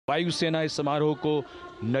वायुसेना इस समारोह को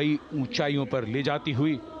नई ऊंचाइयों पर ले जाती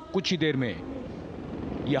हुई कुछ ही देर में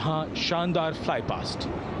यहां शानदार fly past.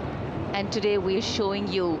 And today we are showing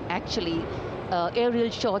you actually aerial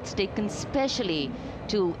shots taken specially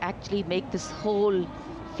to actually make this whole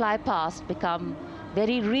fly past become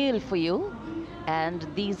very real for you. And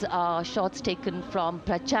these are shots taken from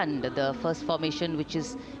Prachand, the first formation, which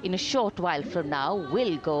is in a short while from now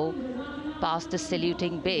will go past the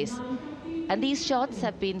saluting base. And these shots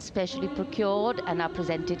have been specially procured and are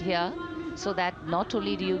presented here so that not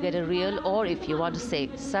only do you get a real, or if you want to say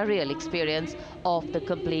surreal experience of the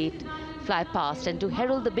complete fly past, and to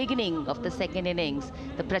herald the beginning of the second innings,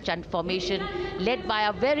 the Prachand formation led by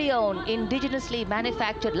our very own indigenously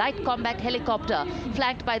manufactured light combat helicopter,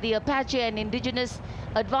 flanked by the Apache and indigenous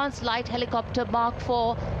advanced light helicopter Mark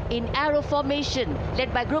IV in arrow formation,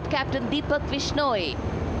 led by Group Captain Deepak Vishnoi.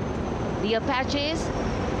 The Apaches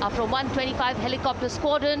are from 125 Helicopter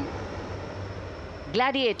Squadron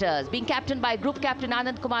Gladiators, being captained by Group Captain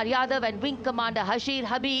Anand Kumar Yadav and Wing Commander Hashir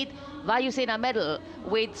Habib, Vayusena Medal,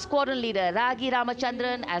 with Squadron Leader Ragi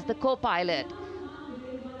Ramachandran as the co-pilot.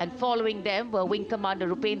 And following them were Wing Commander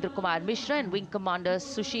Rupendra Kumar Mishra and Wing Commander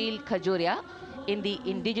Sushil Khajuria in the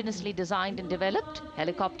indigenously designed and developed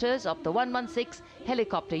helicopters of the 116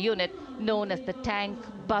 helicopter unit known as the Tank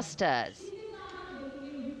Busters.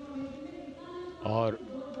 और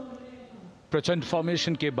प्रचंड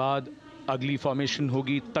formation के बाद अगली formation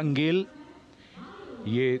होगी तंगेल।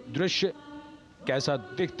 ये दृश्य कैसा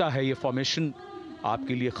दिखता है, ये फॉर्मेशन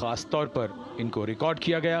आपके लिए खास तौर पर इनको रिकॉर्ड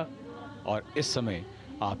किया गया और इस समय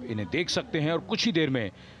आप इन्हें देख सकते हैं। और कुछ ही देर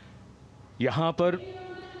में यहाँ पर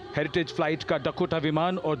हेरिटेज फ्लाइट का डकोटा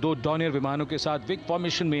विमान और 2 डॉनियर विमानों के साथ विग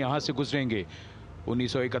फॉर्मेशन में यहाँ से गुजरेंगे।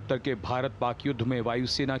 1971 के भारत पाक युद्ध में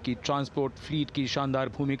वायुसेना की ट्रांसपोर्ट फ्लीट की शानदार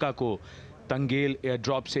भूमिका को तंगेल एयर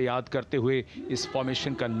ड्रॉप से याद करते हुए इस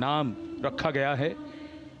फॉर्मेशन का नाम रखा गया है।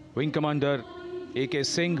 विंग कमांडर AK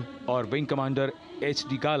सिंह और विंग कमांडर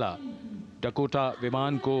HD गाला डकोटा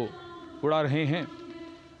विमान को उड़ा रहे हैं।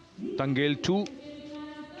 तंगेल 2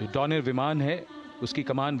 जो डॉनियर विमान है उसकी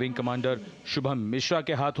कमान विंग कमांडर शुभम मिश्रा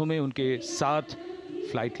के हाथों में, उनके साथ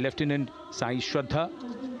फ्लाइट लेफ्टिनेंट साई श्रद्धा,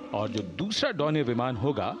 और जो दूसरा डॉनियर विमान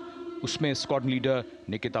होगा उसमें स्क्वाड्रन लीडर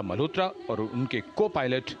निकिता मल्होत्रा और उनके को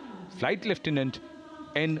pilot flight lieutenant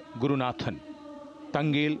N Gurunathan.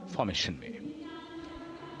 तंगेल formation में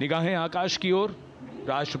निगाहें आकाश की ओर,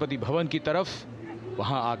 राष्ट्रपति भवन की तरफ।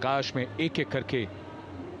 वहां आकाश में एक एक करके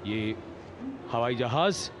ये हवाई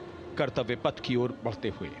जहाज कर्तव्य पथ की ओर बढ़ते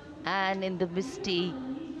हुए। And in the misty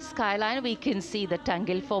skyline we can see the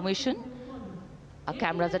Tangel formation. Our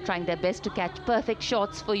cameras are trying their best to catch perfect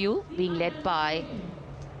shots for you, being led by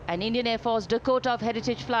an Indian Air Force Dakota of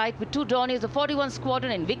Heritage Flight with 2 Dorniers of 41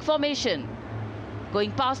 Squadron in big formation,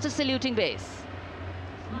 going past the saluting base.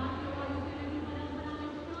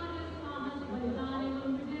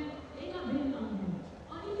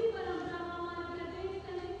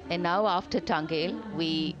 And now after Tangel,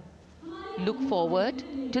 we look forward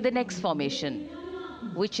to the next formation,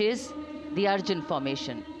 which is the Arjun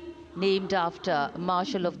formation, named after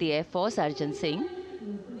Marshal of the Air Force Arjun Singh.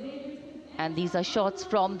 And these are shots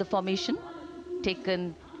from the formation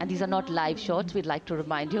taken, and these are not live shots, we'd like to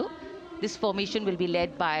remind you. This formation will be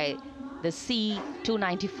led by the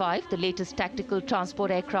C-295, the latest tactical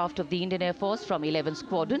transport aircraft of the Indian Air Force from 11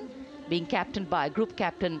 Squadron, being captained by Group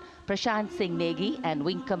Captain Prashant Singh Negi and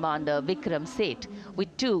Wing Commander Vikram Seth, with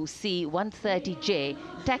 2 C-130J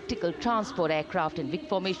tactical transport aircraft in big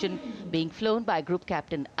formation being flown by Group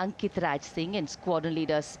Captain Ankit Raj Singh and Squadron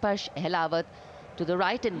Leader Sparsh Helawat to the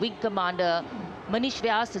right, and Wing Commander Manish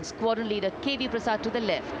Vyas and Squadron Leader KV Prasad to the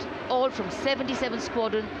left, all from 77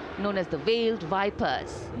 Squadron known as the Veiled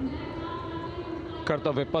Vipers.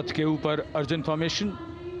 कर्तव्य पथ के ऊपर Arjun formation,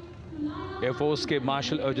 air force के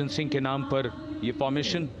martial Arjun Singh के नाम पर यह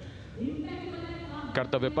formation.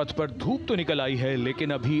 कर्तव्य पथ पर धूप तो निकल आई है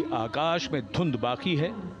लेकिन अभी आकाश में धुंध बाकी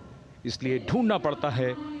है, इसलिए ढूंढना पड़ता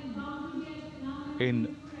है इन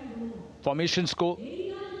फॉर्मेशंस को,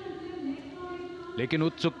 लेकिन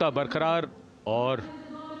उत्सुकता बरकरार। और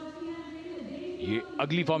ये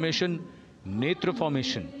अगली फॉर्मेशन नेत्र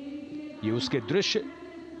फॉर्मेशन, ये उसके दृश्य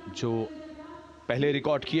जो पहले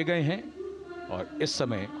रिकॉर्ड किए गए हैं और इस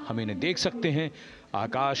समय हम इन्हें देख सकते हैं।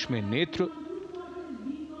 आकाश में नेत्र,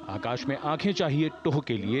 आकाश में आंखें चाहिए टोह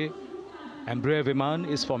के लिए। एम्ब्रेयर विमान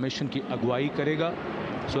इस फॉर्मेशन की अगुवाई करेगा।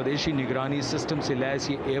 स्वदेशी निगरानी सिस्टम से लैस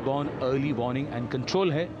ये airborne early warning and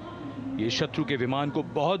control है। ये शत्रु के विमान को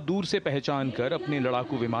बहुत दूर से पहचान कर अपने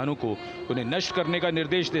लड़ाकू विमानों को उन्हें नष्ट करने का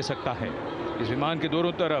निर्देश दे सकता है। इस विमान के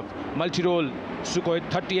दोनों तरफ multi role Sukhoi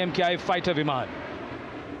 30 MKI fighter विमान।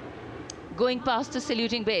 going past the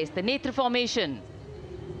saluting base, the Netra formation.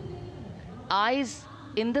 Eyes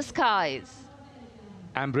in the skies.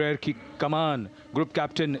 Embraer की कमान group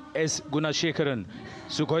captain S Gunasekaran,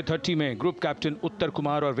 Sukhoi 30 में ग्रुप कैप्टन उत्तर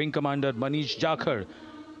कुमार और wing commander Manish Jakhar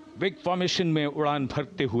wig formation में उड़ान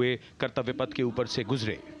भरते हुए कर्तव्य पथ के ऊपर से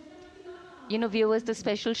गुजरे. You know, viewers, the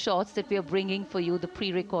special shots that we are bringing for you, the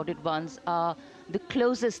pre-recorded ones, are the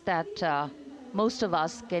closest that most of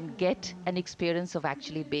us can get an experience of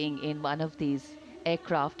actually being in one of these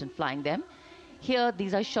aircraft and flying them. Here,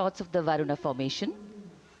 these are shots of the Varuna formation.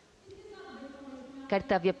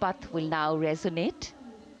 Kartavya Path will now resonate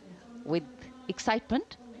with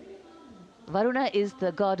excitement. Varuna is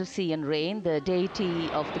the god of sea and rain, the deity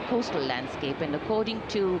of the coastal landscape, and according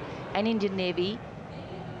to an Indian Navy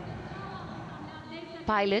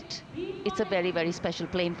pilot, it's a very, very special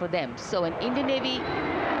plane for them. So an Indian Navy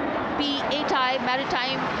P-8I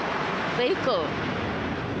maritime vehicle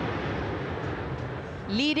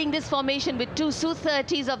leading this formation with two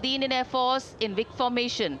Su-30s of the Indian Air Force in Vic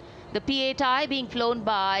formation. The P-8I being flown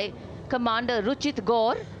by Commander Ruchit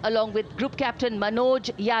Gaur along with Group Captain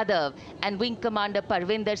Manoj Yadav and Wing Commander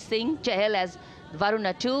Parvinder Singh Chahal as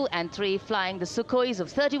Varuna 2 and 3 flying the Sukhois of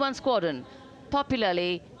 31 Squadron,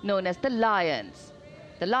 popularly known as the Lions.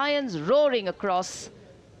 The Lions roaring across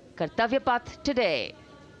Kartavya Path today.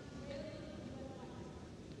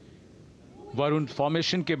 Varun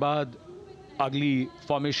formation के बाद अगली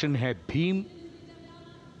formation है भीम,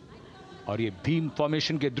 और ये Bhim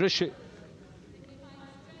formation के दृश्य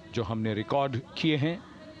जो हमने रिकॉर्ड किए हैं,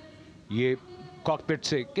 ये कॉकपिट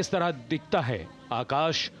से किस तरह दिखता है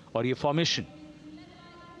आकाश और ये फॉर्मेशन.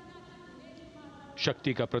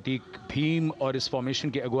 शक्ति का प्रतीक भीम और इस फॉर्मेशन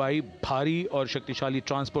की अगुवाई भारी और शक्तिशाली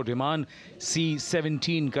ट्रांसपोर्ट विमान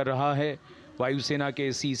C-17 कर रहा है. वायुसेना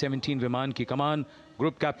के C-17 विमान की कमान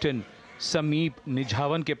ग्रुप कैप्टन समीप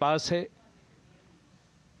निझावन के पास है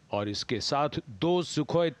और इसके साथ दो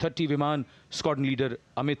सुखोई 30 विमान स्क्वाड्रन लीडर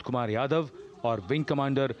अमित कुमार यादव और विंग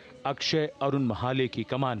कमांडर अक्षय अरुण महाले की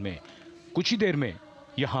कमान में कुछ ही देर में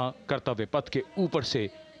यहां कर्तव्य पथ के ऊपर से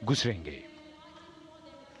गुजरेंगे.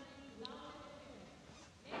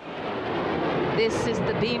 This is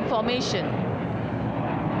the beam formation,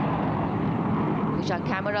 which our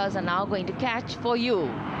cameras are now going to catch for you.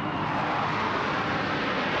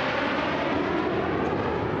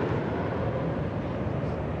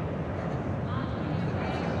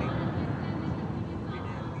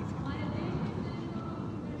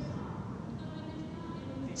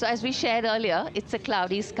 So as we shared earlier, it's a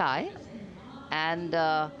cloudy sky, and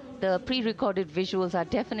the pre-recorded visuals are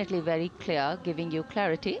definitely very clear, giving you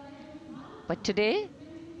clarity. But today,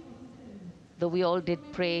 though we all did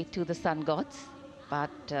pray to the sun gods,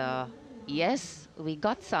 but yes, we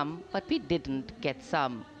got some, but we didn't get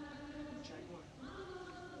some.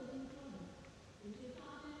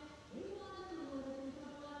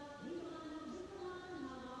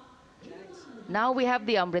 Now we have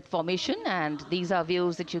the Amrit formation, and these are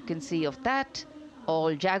views that you can see of that.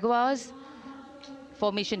 All Jaguars.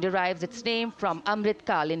 Formation derives its name from Amrit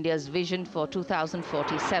Kal, India's vision for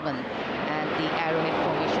 2047. And the Arrowhead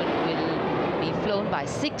formation will be flown by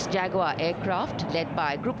 6 Jaguar aircraft, led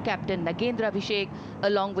by Group Captain Nagendra Abhishek,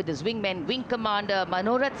 along with his wingmen, Wing Commander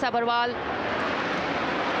Manorat Sabarwal,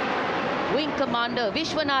 Wing Commander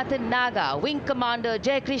Vishwanathan Naga, Wing Commander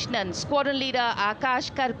Jay Krishnan, Squadron Leader Akash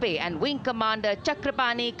Karpe, and Wing Commander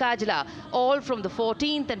Chakrapani Kajla, all from the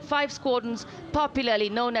 14th and 5 squadrons, popularly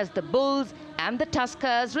known as the Bulls and the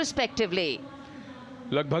Tuskers, respectively.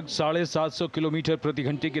 लगभग 750 kilometre प्रति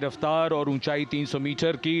घंटे की रफ्तार और ऊंचाई 300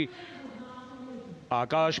 metre की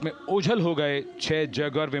आकाश में ओझल हो गए 6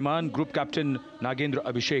 जैगुआर विमान ग्रुप कैप्टन नागेंद्र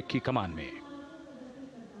अभिषेक की कमान में.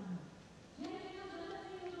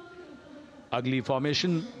 अगली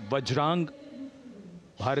फॉर्मेशन वज्रांग,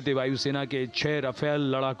 भारतीय वायुसेना के 6 राफेल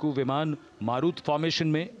लड़ाकू विमान मारुत फॉर्मेशन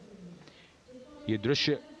में. ये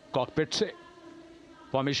दृश्य कॉकपिट से.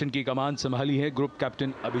 फॉर्मेशन की कमान संभाली है ग्रुप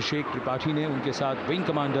कैप्टन अभिषेक त्रिपाठी ने, उनके साथ विंग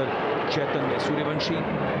कमांडर चैतन्य सूर्यवंशी,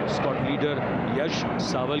 स्क्वाड्रन लीडर यश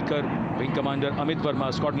Savalkar, wing commander Amit Verma,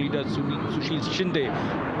 squadron leader सुशील शिंदे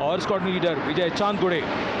और squadron leader Vijay Chandgude.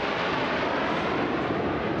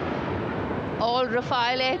 All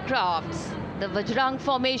Rafale aircrafts, the Vajrang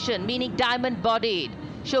formation, meaning diamond-bodied,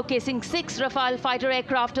 showcasing 6 Rafale fighter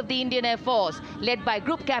aircraft of the Indian Air Force, led by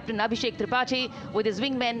Group Captain Abhishek Tripathi, with his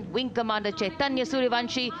wingmen, Wing Commander Chaitanya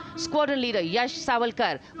Suryavanshi, Squadron Leader Yash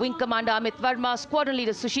Savalkar, Wing Commander Amit Verma, Squadron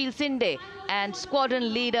Leader Sushil Sinde, and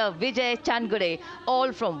Squadron Leader Vijay Chandgade,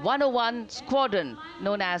 all from 101 Squadron,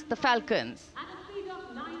 known as the Falcons.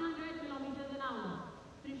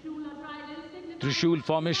 Trishul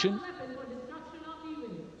formation.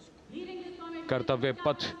 कर्तव्य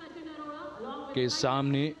पथ के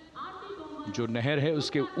सामने जो नहर है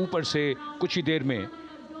उसके ऊपर से कुछ ही देर में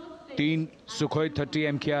 3 सुखोई 30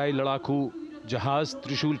 MKI लड़ाकू जहाज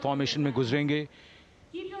त्रिशूल फॉर्मेशन में गुजरेंगे।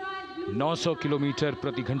 900 किलोमीटर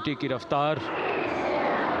प्रति घंटे की रफ्तार,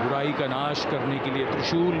 बुराई का नाश करने के लिए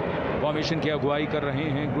त्रिशूल फॉर्मेशन की अगुवाई कर रहे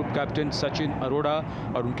हैं ग्रुप कैप्टन सचिन अरोड़ा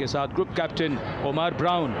और उनके साथ ग्रुप कैप्टन ओमार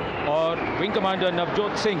ब्राउन और wing commander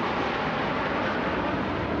Navjot Singh.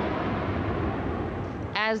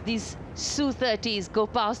 As these Su-30s go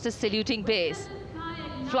past the saluting base,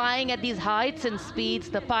 flying at these heights and speeds,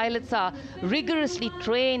 the pilots are rigorously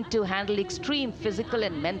trained to handle extreme physical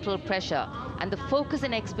and mental pressure, and the focus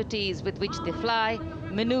and expertise with which they fly,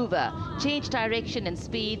 maneuver, change direction and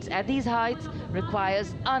speeds at these heights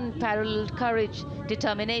requires unparalleled courage,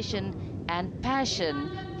 determination and passion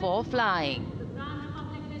for flying.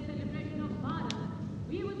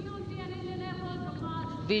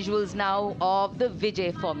 Visuals now of the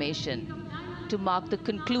Vijay formation to mark the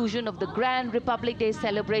conclusion of the Grand Republic Day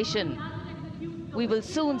celebration. We will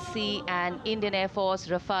soon see an Indian Air Force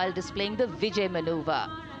Rafale displaying the Vijay maneuver.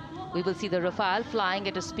 We will see the Rafale flying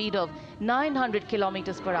at a speed of 900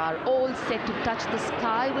 kilometers per hour, all set to touch the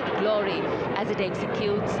sky with glory as it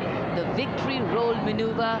executes the victory roll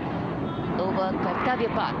maneuver over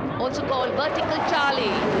Kartavya, also called vertical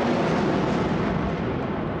Charlie.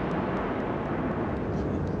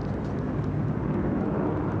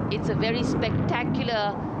 It's a very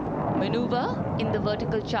spectacular maneuver in the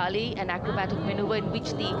vertical Charlie, an acrobatic maneuver in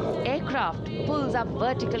which the aircraft pulls up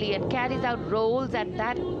vertically and carries out rolls at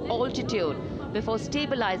that altitude before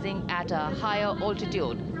stabilizing at a higher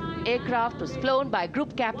altitude. Aircraft was flown by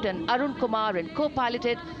Group Captain Arun Kumar and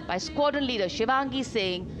co-piloted by Squadron Leader Shivangi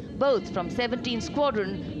Singh, both from 17th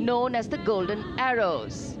Squadron, known as the Golden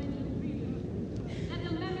Arrows.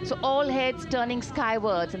 So all heads turning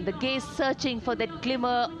skywards and the gaze searching for that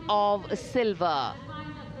glimmer of silver.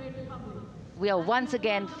 We are once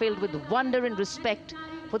again filled with wonder and respect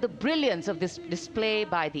for the brilliance of this display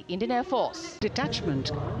by the Indian Air Force.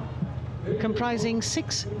 Detachment comprising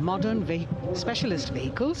 6 modern specialist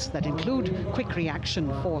vehicles that include quick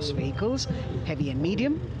reaction force vehicles, heavy and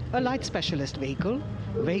medium, a light specialist vehicle,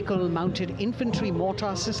 vehicle-mounted infantry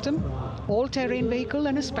mortar system, all-terrain vehicle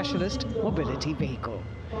and a specialist mobility vehicle.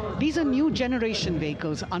 These are new generation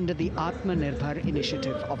vehicles under the Atmanirbhar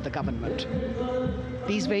initiative of the government.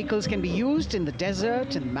 These vehicles can be used in the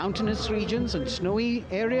desert and mountainous regions and snowy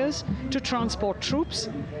areas to transport troops,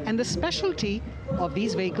 and the specialty of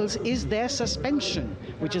these vehicles is their suspension,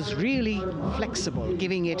 which is really flexible,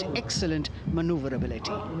 giving it excellent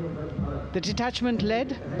maneuverability. The detachment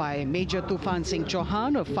led by Major Tufan Singh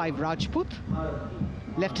Chauhan of 5 Rajput,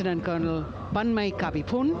 Lieutenant Colonel Panmay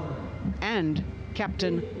Kabipun and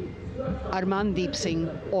Captain Armandeep Singh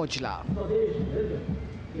Ojla.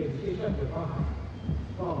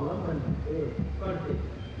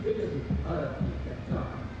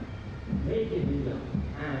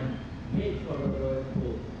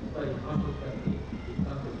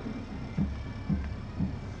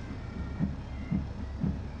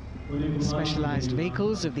 Specialized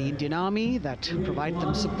vehicles of the Indian Army that provide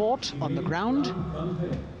them support on the ground.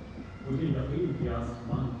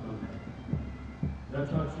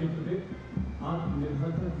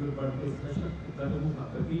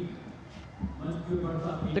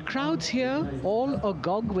 The crowds here all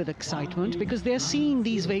agog with excitement because they're seeing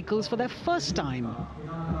these vehicles for their first time.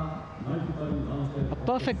 A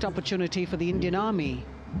perfect opportunity for the Indian Army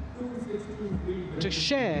to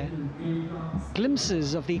share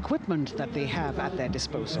glimpses of the equipment that they have at their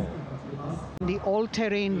disposal. The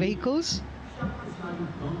all-terrain vehicles,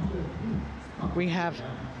 we have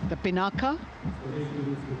the Pinaka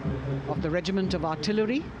of the Regiment of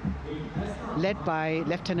Artillery, led by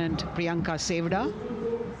Lieutenant Priyanka Sevda.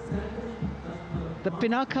 The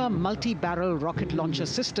Pinaka multi-barrel rocket launcher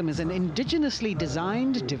system is an indigenously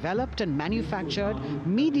designed, developed and manufactured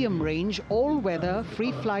medium-range, all-weather,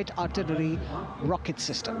 free-flight artillery rocket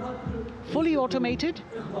system. Fully automated,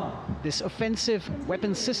 this offensive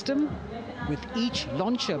weapon system, with each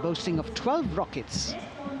launcher boasting of 12 rockets,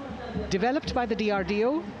 developed by the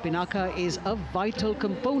DRDO, Pinaka is a vital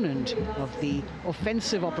component of the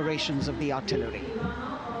offensive operations of the artillery.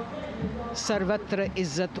 Sarvatra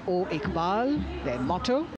Izzat O Iqbal, their motto.